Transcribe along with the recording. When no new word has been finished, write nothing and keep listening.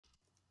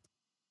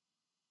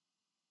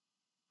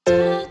How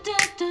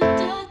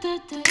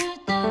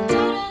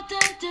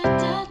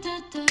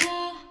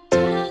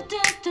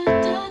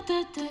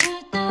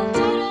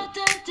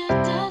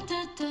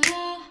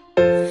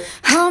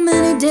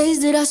many days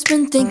did I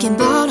spend thinking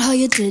about how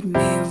you did me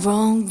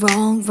wrong,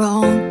 wrong,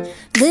 wrong?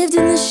 Lived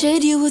in the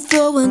shade you would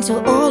throw until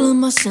all of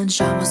my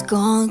sunshine was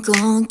gone,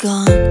 gone,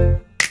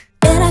 gone.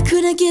 And I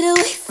couldn't get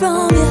away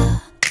from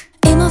you.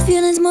 In my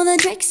feelings more than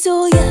Drake,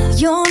 so yeah.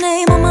 Your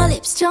name on my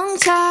lips,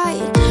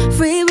 tongue-tied,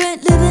 free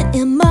rent living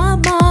in my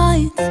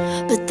mind.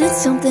 But then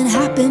something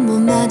happened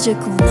one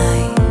magical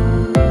night.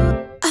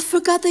 I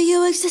forgot that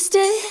you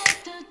existed,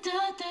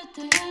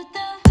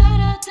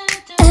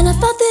 and I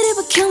thought that it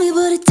would kill me,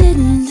 but it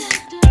didn't.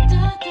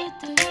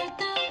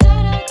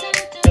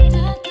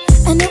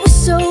 And it was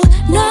so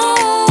nice,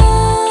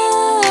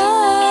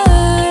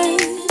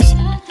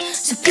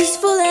 so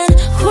peaceful and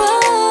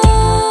quiet.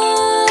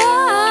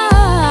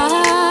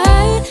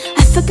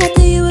 I forgot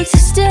that you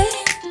existed.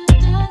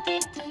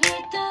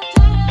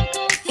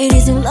 It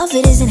isn't love,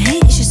 it isn't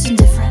hate, it's just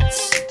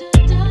indifference.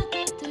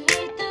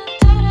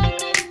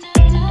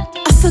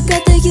 I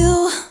forgot that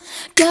you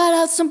got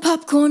out some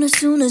popcorn as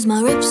soon as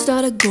my rip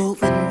started going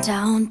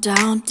down,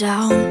 down,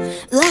 down.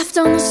 Laughed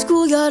on the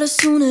schoolyard as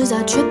soon as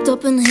I tripped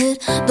up and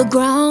hit the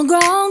ground,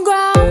 ground,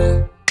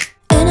 ground.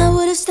 And I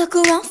would've stuck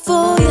around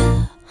for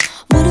you,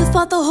 would've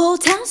fought the whole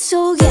town,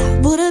 so yeah.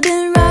 Would've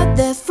been right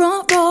there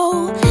front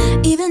row,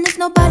 even if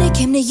nobody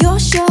came to your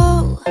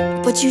show.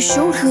 But you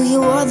showed who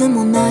you are the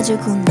more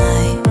magical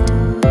night.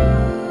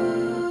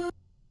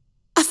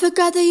 I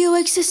forgot that you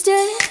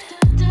existed,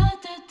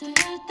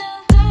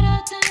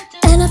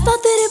 and I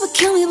thought that it would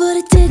kill me, but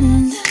it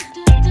didn't.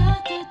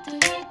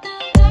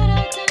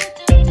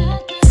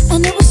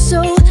 And it was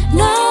so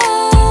nice,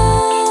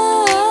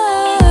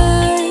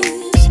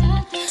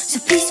 so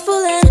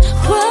peaceful and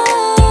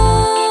quiet.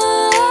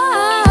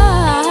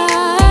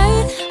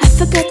 I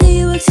forgot that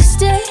you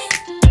existed.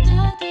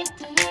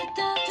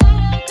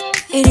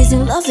 It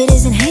isn't love, it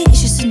isn't hate,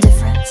 it's just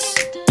indifference.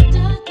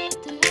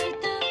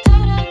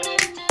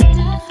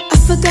 I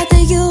forgot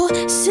that you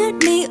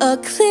sent me a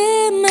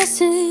clear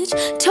message,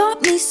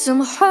 taught me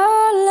some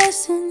hard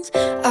lessons.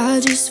 I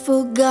just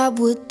forgot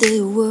what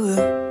they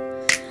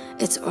were.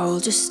 It's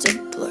all just a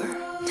blur.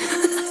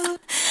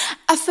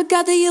 I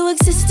forgot that you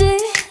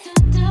existed,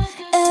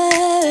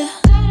 and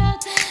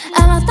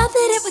I thought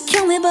that it would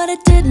kill me, but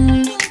it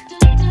didn't.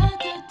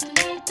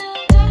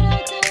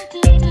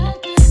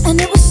 And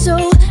it was so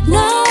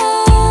nice,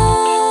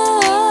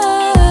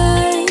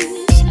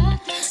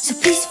 so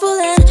peaceful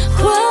and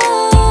quiet.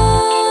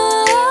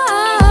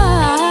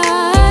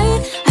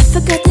 I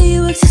forgot that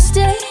you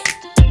existed.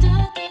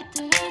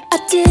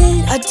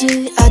 I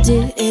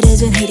did. It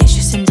isn't hate, it's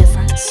just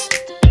indifference.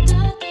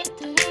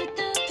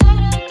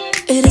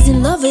 It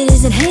isn't love, it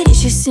isn't hate,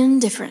 it's just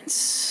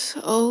indifference.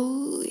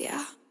 Oh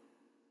yeah.